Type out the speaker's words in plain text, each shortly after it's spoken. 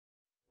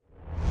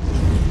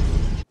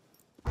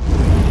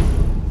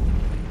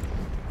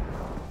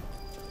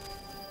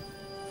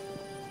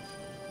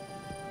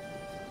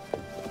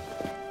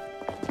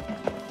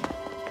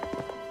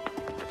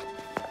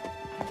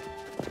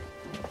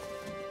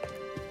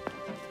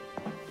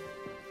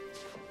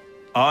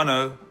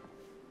Arno.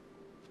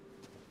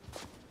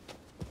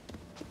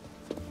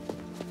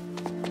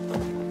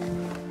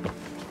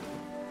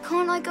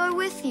 Can't I go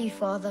with you,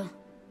 Father?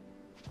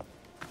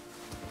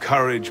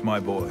 Courage, my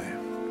boy.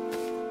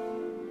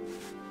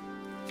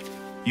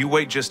 You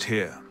wait just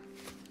here.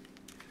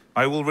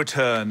 I will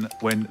return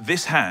when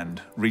this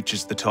hand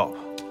reaches the top.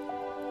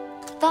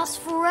 That's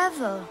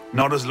forever.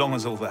 Not as long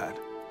as all that.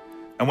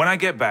 And when I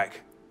get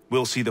back,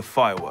 we'll see the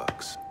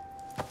fireworks.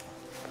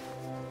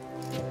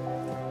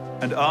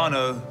 And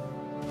Arno,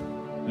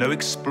 no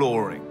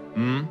exploring,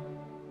 hmm?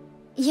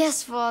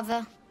 Yes,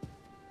 Father.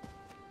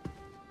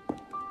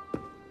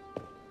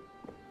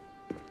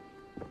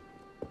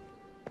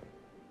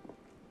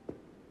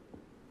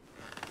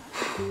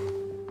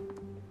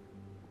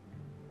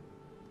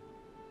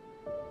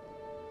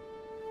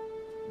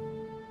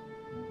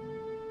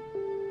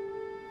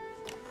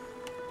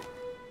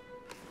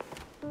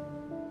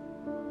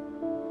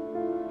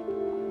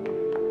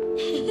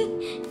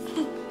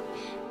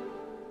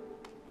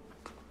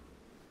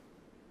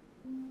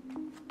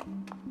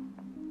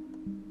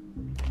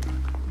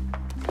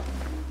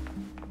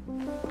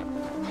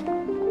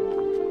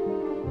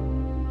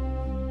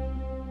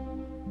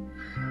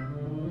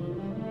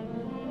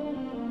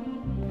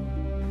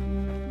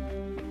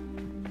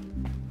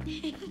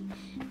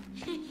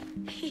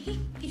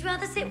 You'd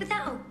rather sit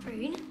without,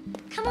 Brune?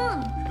 Come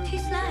on, too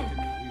slow.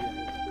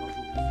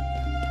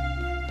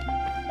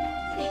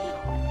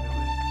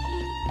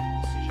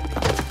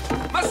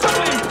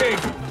 Muscling pig!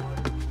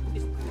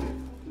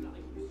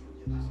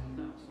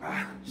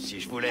 Si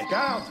je voulais...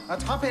 Garde,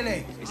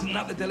 attrapez-les! Isn't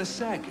that the De La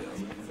Serre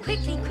girl?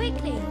 Quickly,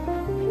 quickly.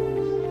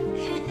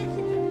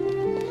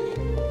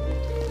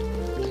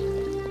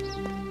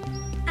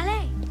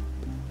 Allez.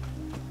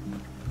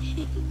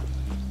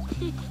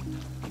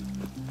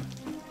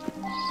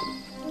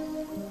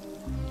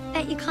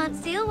 Bet you can't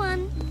steal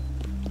one.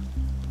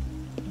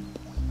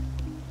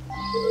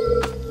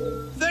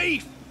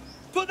 Thief!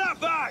 Put that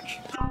back!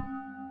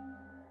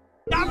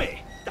 Damn it!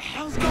 The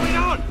hell's going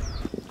on?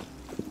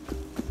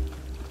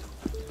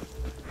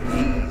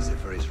 These are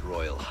for His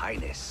Royal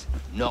Highness,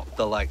 not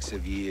the likes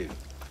of you.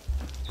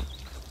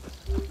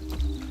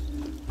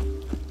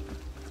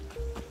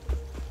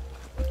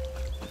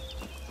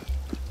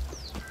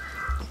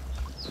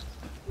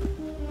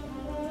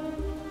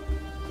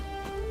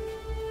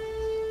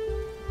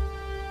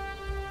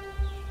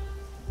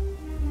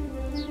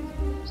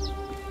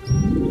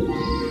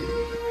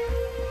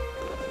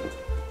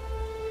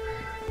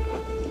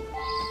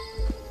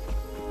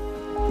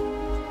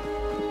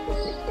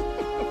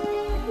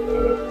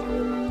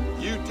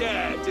 You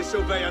dare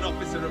disobey an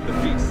officer of the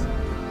peace?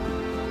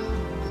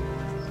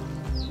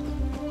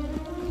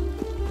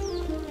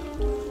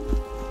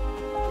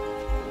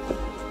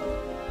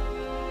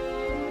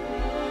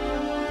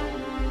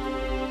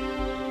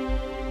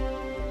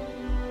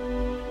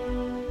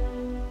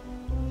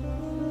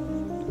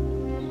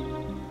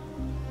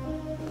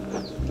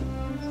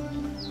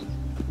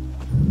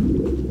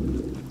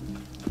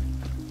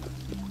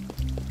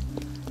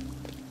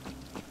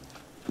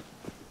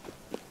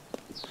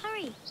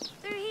 Hurry,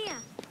 through here.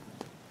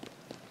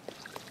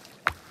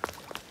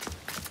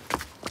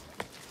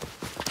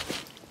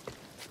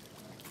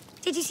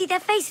 Did you see their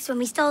faces when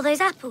we stole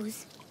those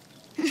apples?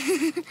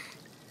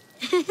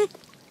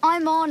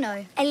 I'm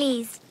Arno.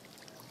 Elise.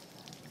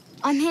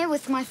 I'm here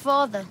with my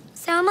father.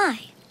 So am I.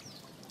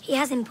 He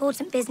has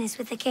important business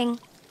with the king.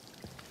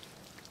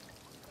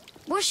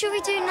 What should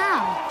we do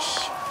now?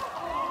 Shh.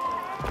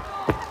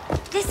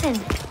 Listen.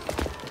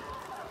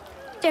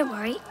 Don't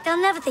worry,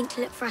 they'll never think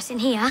to look for us in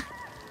here.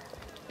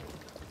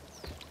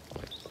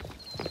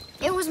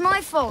 It was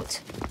my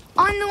fault.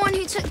 I'm the one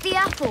who took the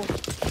apple.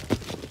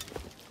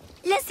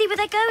 Let's see where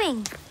they're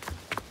going.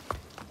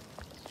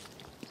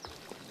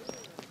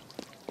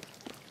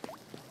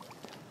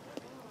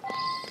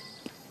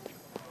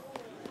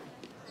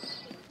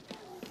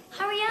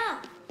 Hurry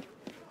up.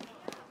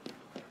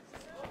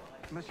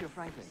 Monsieur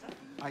Franklin,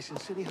 I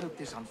sincerely hope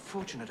this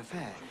unfortunate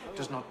affair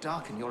does not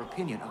darken your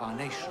opinion of our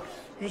nation.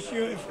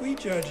 Monsieur, if we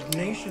judge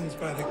nations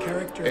by the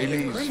character of their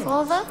Elise.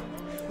 criminals, Father?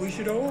 we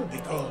should all be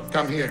called.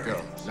 Come here,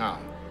 girl, now.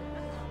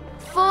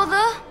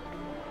 Father?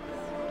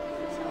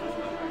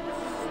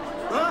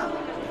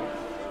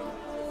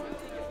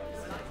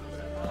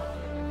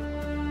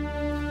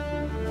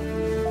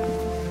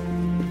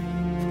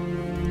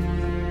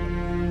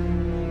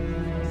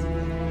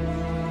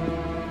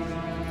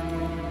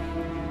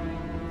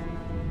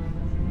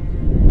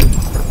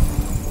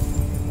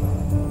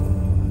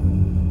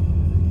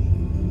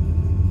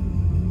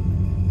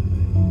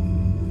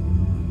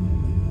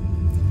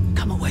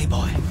 Come away,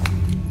 boy.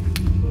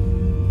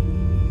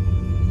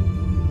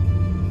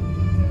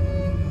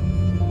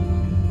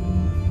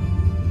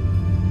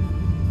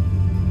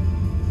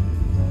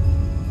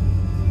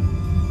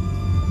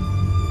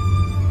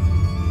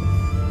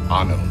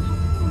 Arno.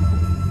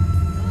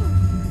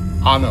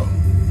 Arno.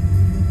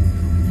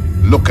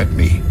 Look at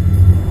me.